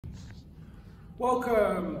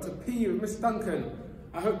Welcome to P with Mr Duncan.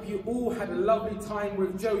 I hope you all had a lovely time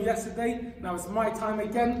with Joe yesterday. Now it's my time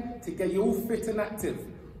again to get you all fit and active.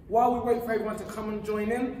 While we wait for everyone to come and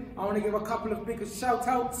join in, I want to give a couple of bigger shout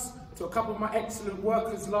outs to a couple of my excellent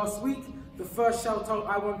workers last week. The first shout out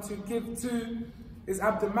I want to give to is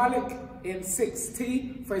Abdul Malik in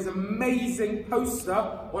 6T for his amazing poster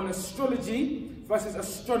on astrology versus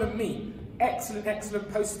astronomy. Excellent,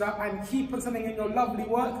 excellent poster, and keep on sending in your lovely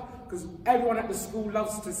work because everyone at the school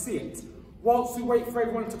loves to see it. Whilst we wait for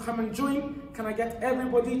everyone to come and join, can I get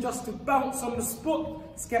everybody just to bounce on the spot?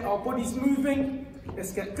 Let's get our bodies moving.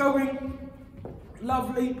 Let's get going.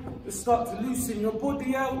 Lovely. Let's start to loosen your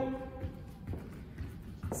body out.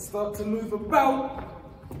 Start to move about.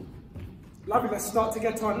 Lovely. Let's start to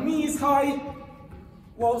get our knees high.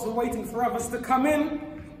 Whilst we're waiting for others to come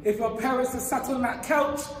in, if your parents are sat on that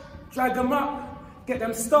couch, drag them up, get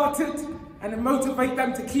them started, and then motivate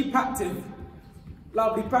them to keep active.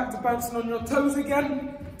 Lovely, back to bouncing on your toes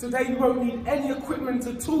again. Today you won't need any equipment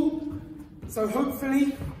at all, so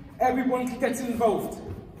hopefully everyone can get involved.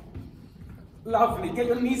 Lovely, get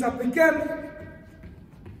your knees up again.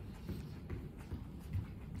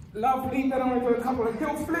 Lovely, then I'm going to do a couple of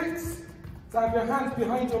heel flicks. So have your hands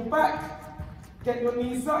behind your back, get your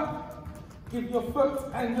knees up, give your foot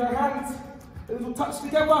and your hands a little touch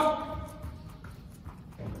together.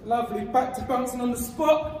 Lovely, back to bouncing on the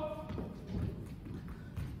spot.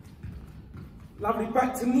 Lovely,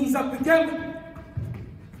 back to knees up again.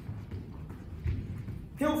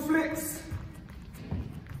 Heel flicks.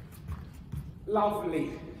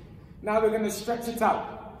 Lovely. Now we're going to stretch it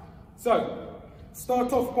out. So,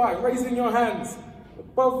 start off by raising your hands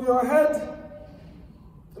above your head.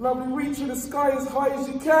 Lovely, reach to the sky as high as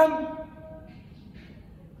you can.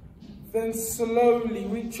 Then slowly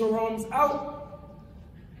reach your arms out.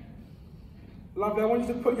 Lovely, I want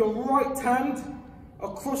you to put your right hand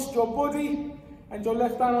across your body and your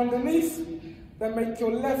left hand underneath. Then make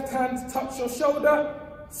your left hand touch your shoulder,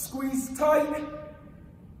 squeeze tight,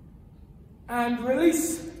 and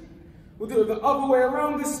release. We'll do it the other way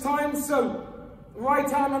around this time. So, right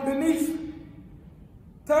hand underneath,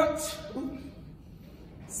 touch,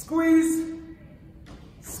 squeeze,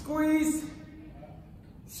 squeeze,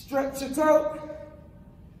 stretch it out.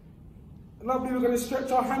 Lovely, we're going to stretch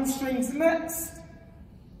our hamstrings next.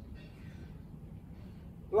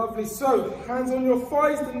 Lovely, so hands on your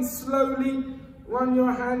thighs, then slowly run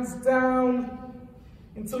your hands down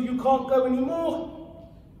until you can't go anymore.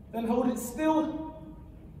 Then hold it still.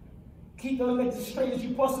 Keep those legs as straight as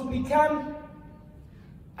you possibly can.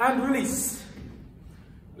 And release.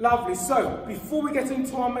 Lovely, so before we get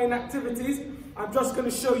into our main activities, I'm just going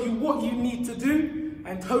to show you what you need to do,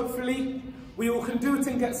 and hopefully we all can do it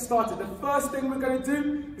and get started. The first thing we're going to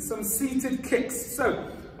do is some seated kicks.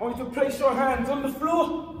 So I want you to place your hands on the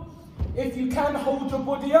floor. If you can, hold your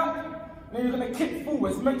body up. Now you're going to kick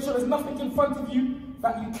forwards. Make sure there's nothing in front of you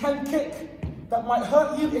that you can kick that might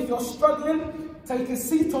hurt you. If you're struggling, take a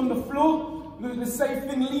seat on the floor. Do the same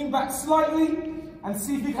thing, lean back slightly and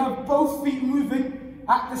see if you can have both feet moving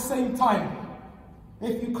at the same time.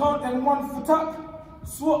 If you can't, then one foot up,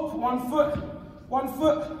 swap, one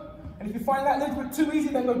foot. And if you find that a little bit too easy,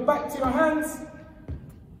 then go back to your hands.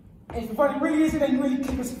 And if you find it really easy, then really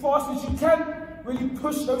kick as fast as you can. Really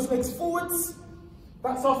push those legs forwards.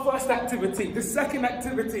 That's our first activity. The second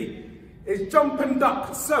activity is jump and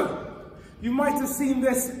duck. So, you might have seen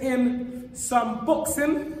this in some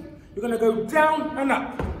boxing. You're going to go down and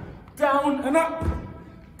up, down and up,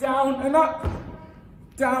 down and up,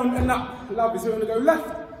 down and up. Lovely. So we're going to go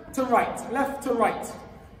left to right, left to right.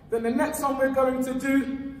 Then the next one we're going to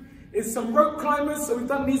do is some rope climbers. So we've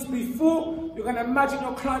done these before. You're going to imagine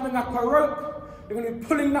you're climbing up a rope. You're going to be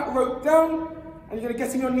pulling that rope down, and you're going to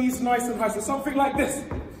get in your knees nice and high. So something like this.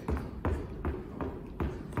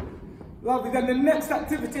 Lovely. Then the next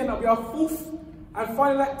activity, and that'll be our fourth and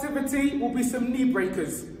final activity, will be some knee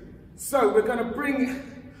breakers. So we're going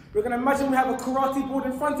to imagine we have a karate board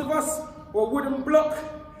in front of us, or a wooden block,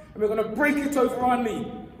 and we're going to break it over our knee.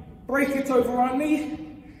 Break it over our knee.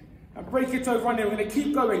 And break it over on there. We're going to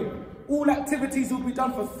keep going. All activities will be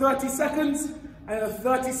done for 30 seconds and a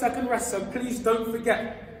 30-second rest, so please don't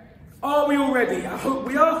forget. Are we all ready? I hope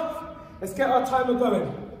we are. Let's get our timer going.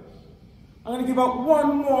 I'm going to give out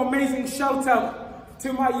one more amazing shout out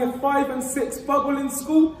to my year 5 and 6 bubble in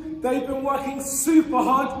school. They've been working super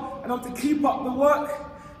hard and I want to keep up the work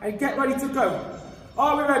and get ready to go.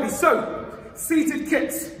 Are we ready? So, seated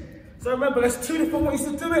kicks. So remember, there's two different ways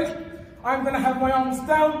to do it. I'm going to have my arms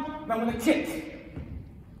down and I'm going to kick.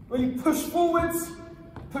 When you push forwards,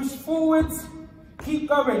 keep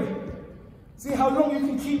going. See how long you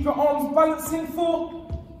can keep your arms balancing for.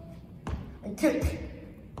 And kick.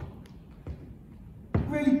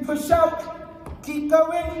 Really push out. Keep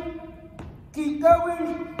going. Keep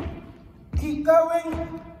going. Keep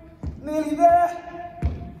going. Nearly there.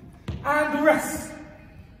 And rest.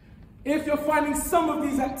 If you're finding some of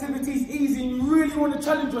these activities easy and you really want to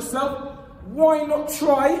challenge yourself, why not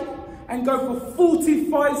try and go for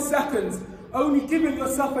 45 seconds, only giving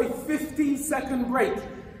yourself a 15-second break.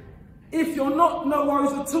 If you're not, no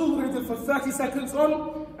worries at all, we're going to do it for 30 seconds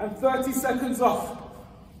on and 30 seconds off.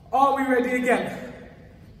 Are we ready again?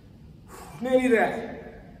 Nearly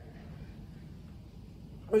there.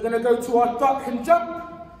 We're going to go to our duck and jump.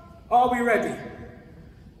 Are we ready?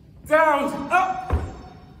 Down, up,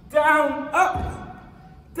 down, up,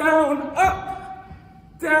 down,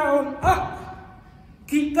 up, down, up.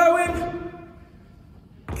 Keep going.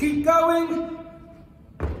 Keep going.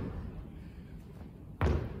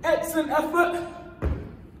 Excellent effort.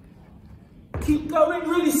 Keep going.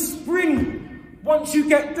 Really spring once you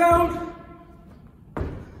get down.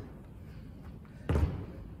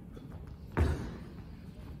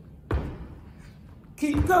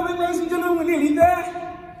 Keep going, ladies and gentlemen. We're nearly there.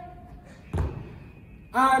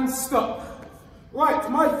 And stop. Right,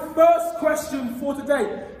 my first question for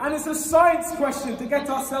today, and it's a science question to get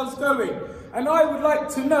ourselves going. And I would like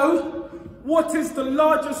to know, what is the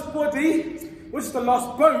largest body, which is the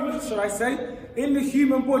last bone, should I say, in the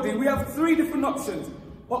human body? We have three different options.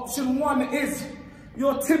 Option one is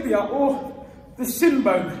your tibia or the shin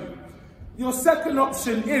bone. Your second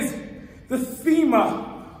option is the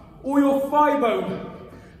femur or your thigh bone.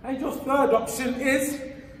 And your third option is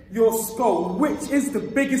your skull. Which is the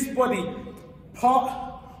biggest body part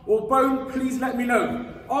or bone? Please let me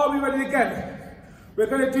know. Are we ready again? We're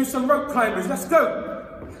going to do some rope climbers. Let's go.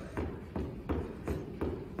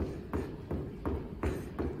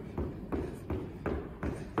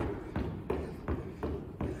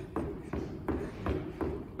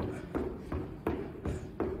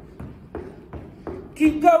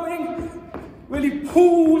 Keep going. Really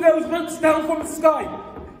pull those ropes down from the sky.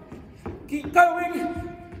 Keep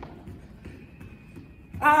going.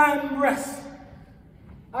 And rest.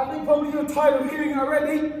 I think probably you're tired of hearing it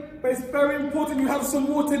already, but it's very important you have some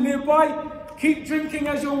water nearby. Keep drinking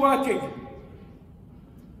as you're working.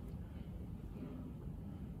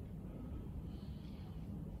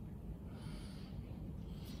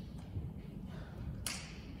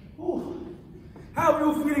 Ooh. How are we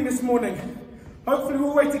all feeling this morning? Hopefully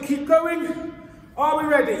we're ready to keep going. Are we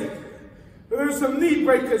ready? There are some knee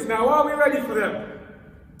breakers now. Are we ready for them?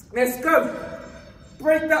 Let's go.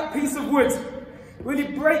 Break that piece of wood. Really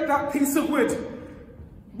break that piece of wood.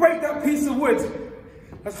 Break that piece of wood.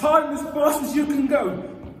 As hard and as fast as you can go.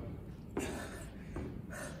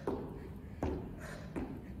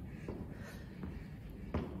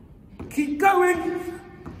 Keep going.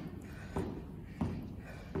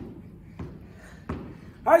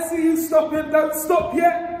 I see you stopping. Don't stop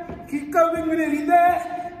yet. Keep going. We're nearly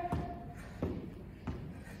there.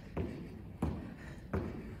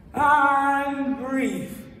 And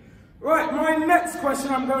breathe. Right, my next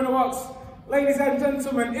question I'm going to ask, ladies and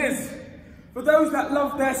gentlemen, is for those that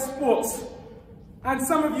love their sports, and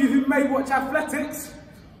some of you who may watch athletics,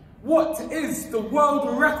 what is the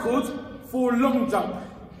world record for long jump?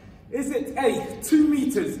 Is it A, 2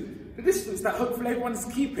 meters, the distance that hopefully everyone's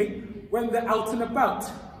keeping when they're out and about?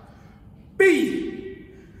 B,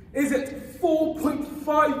 is it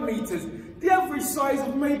 4.5 meters, the average size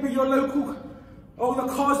of maybe your local, or the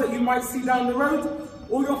cars that you might see down the road?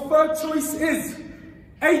 Or your third choice is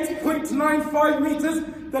 8.95 meters,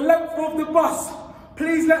 the length of the bus.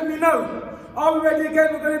 Please let me know. Are we ready again?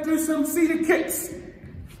 We're going to do some seated kicks.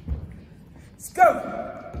 Let's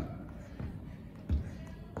go.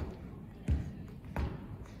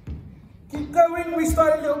 Keep going. We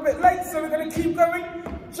started a little bit late, so we're going to keep going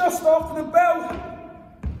just after the bell.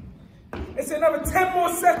 It's another 10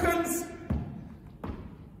 more seconds.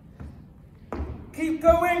 Keep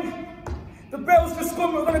going. The bell's just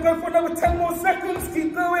gone. We're going to go for another 10 more seconds.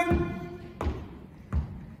 Keep going.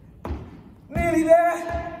 Nearly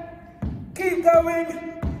there. Keep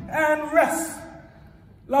going. And rest.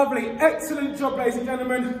 Lovely. Excellent job, ladies and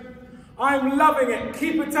gentlemen. I'm loving it.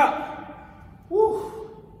 Keep it up. Woo.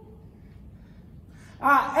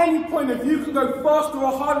 At any point, if you can go faster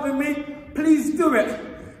or harder than me, please do it.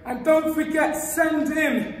 And don't forget, send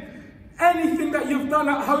in anything that you've done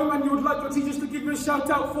at home and you would like your teachers to give you a shout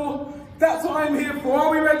out for. That's what I'm here for.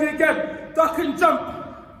 Are we ready again? Duck and jump.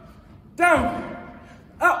 Down.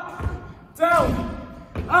 Up. Down.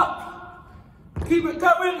 Up. Keep it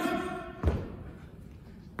going.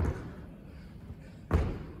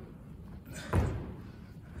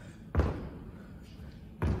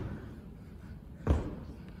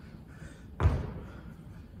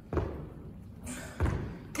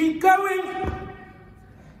 going.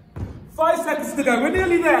 5 seconds to go. We're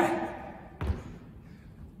nearly there.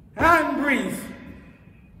 And breathe.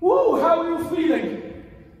 Woo, how are you feeling?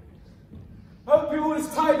 Hope you're all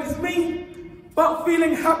as tired as me, but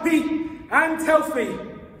feeling happy and healthy.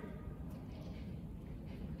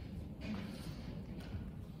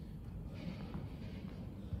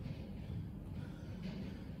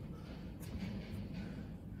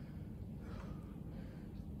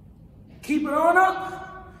 Keep it on up.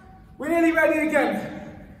 We're nearly ready again.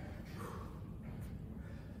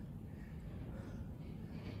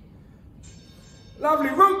 Lovely.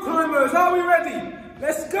 Rope climbers, are we ready?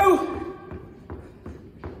 Let's go.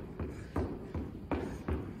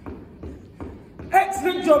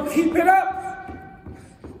 Excellent job. Keep it up.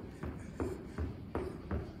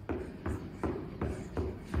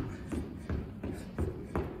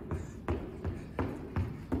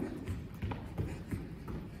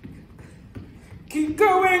 Keep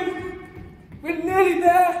going. We're nearly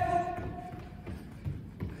there.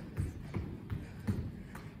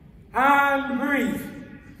 And breathe.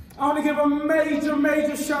 I want to give a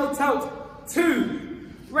major shout out to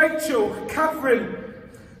Rachel, Catherine,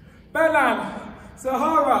 Belan,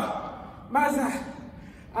 Sahara, Mazza,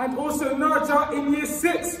 and also Naja in year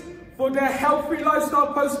 6 for their healthy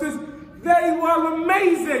lifestyle posters. They were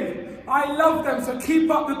amazing. I love them, so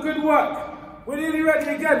keep up the good work. We're nearly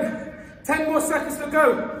ready again. 10 more seconds to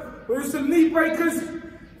go. We'll do some knee breakers,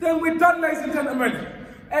 then we're done, ladies and gentlemen.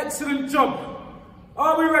 Excellent job.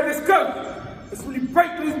 Are we ready? Let's go. Let's really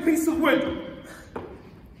break this piece of wood.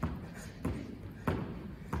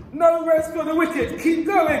 No rest for the wicked. Keep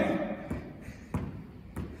going.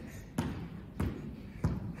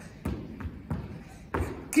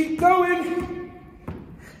 Keep going.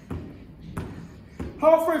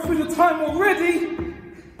 Halfway through the time already.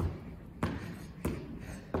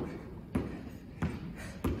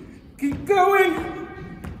 Keep going.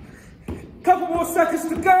 Couple more seconds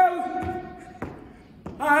to go.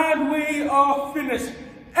 And we are finished.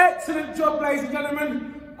 Excellent job, ladies and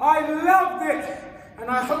gentlemen. I loved it. And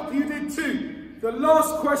I hope you did too. The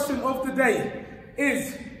last question of the day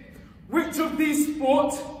is, which of these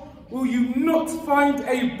sports will you not find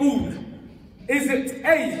a ball? Is it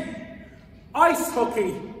A, ice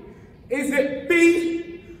hockey? Is it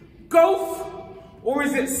B, golf? Or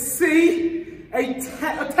is it C, a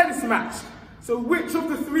tennis match? So which of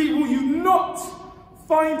the three will you not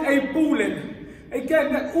find a ball in?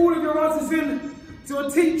 Again, get all of your answers in to our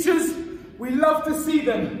teachers. We love to see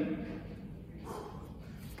them.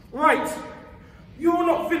 Right, you're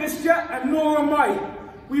not finished yet, and nor am I.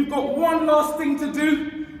 We've got one last thing to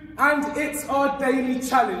do, and it's our daily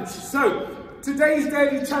challenge. So, today's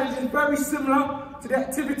daily challenge is very similar to the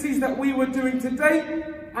activities that we were doing today,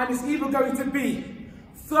 and it's either going to be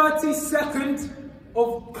 30 seconds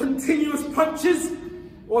of continuous punches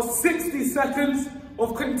or 60 seconds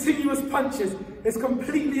of continuous punches. It's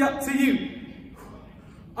completely up to you.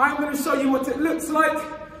 I'm going to show you what it looks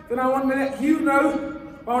like, then I want to let you know,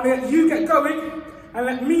 I want to let you get going and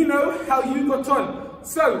let me know how you got on.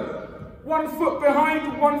 So, 1 foot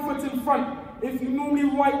behind, 1 foot in front. If you normally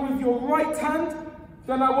write with your right hand,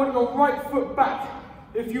 then I want your right foot back.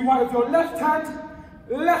 If you write with your left hand,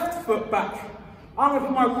 left foot back. I'm going to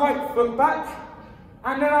put my right foot back,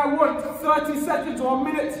 and then I want 30 seconds or a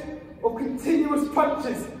minute of continuous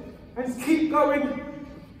punches. And just keep going.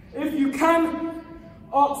 If you can,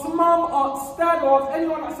 ask mum, ask dad, or ask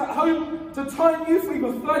anyone that's at home to time you for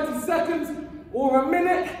either 30 seconds or a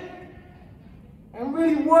minute, and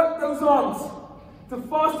really work those arms. The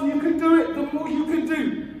faster you can do it, the more you can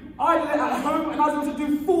do. I did it at home and I was able to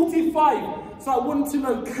do 45. So I wanted to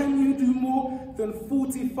know, can you do more than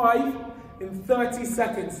 45 in 30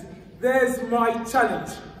 seconds? There's my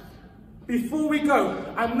challenge. Before we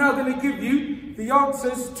go, I'm now going to give you the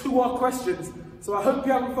answers to our questions. So I hope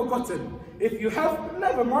you haven't forgotten. If you have,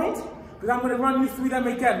 never mind, because I'm going to run you through them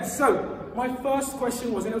again. So, my first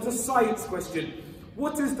question was, and it was a science question.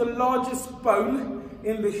 What is the largest bone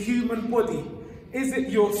in the human body? Is it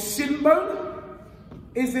your shin bone?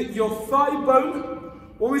 Is it your thigh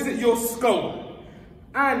bone? Or is it your skull?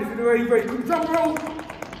 And if you do a very quick drum roll,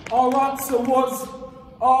 our answer was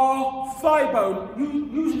our thigh bone,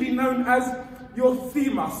 usually known as your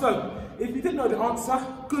femur. So, if you didn't know the answer,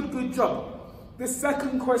 good job. The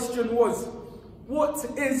second question was, what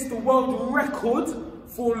is the world record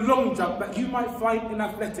for long jump that you might find in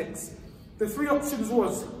athletics? The three options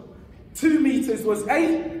was 2 meters was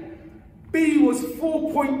A, B was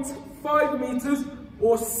 4.5 meters,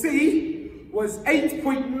 or C was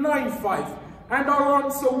 8.95. And our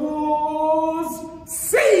answer was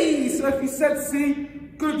C. So if you said C,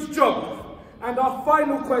 good job. And our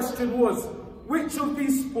final question was, which of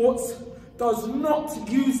these sports does not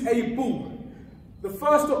use a ball? The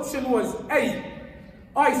first option was A,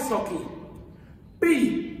 ice hockey,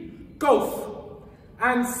 B, golf,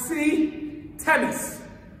 and C, tennis.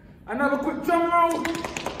 Another quick drum roll.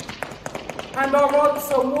 And our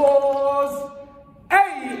answer was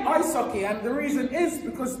A, ice hockey. And the reason is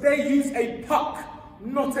because they use a puck,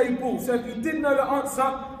 not a ball. So if you did know the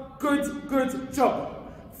answer, good job.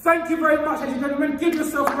 Thank you very much, ladies and gentlemen. Give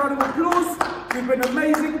yourself a round of applause. You've been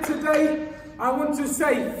amazing today. I want to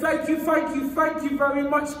say thank you very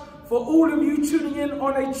much for all of you tuning in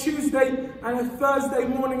on a Tuesday and a Thursday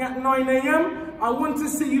morning at 9 AM. I want to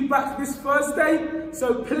see you back this Thursday.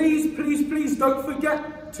 So please don't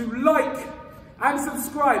forget to like and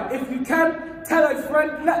subscribe. If you can, tell a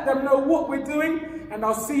friend, let them know what we're doing, and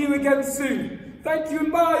I'll see you again soon. Thank you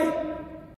and bye.